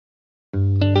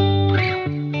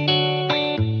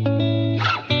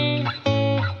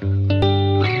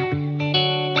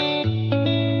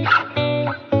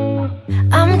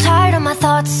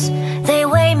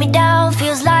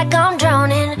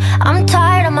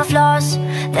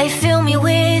They fill me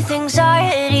with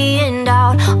anxiety and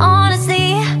doubt.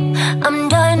 Honestly, I'm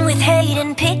done with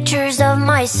hating pictures of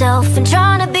myself and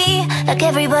trying to be like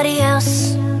everybody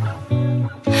else.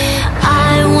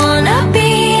 I wanna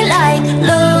be like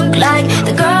love.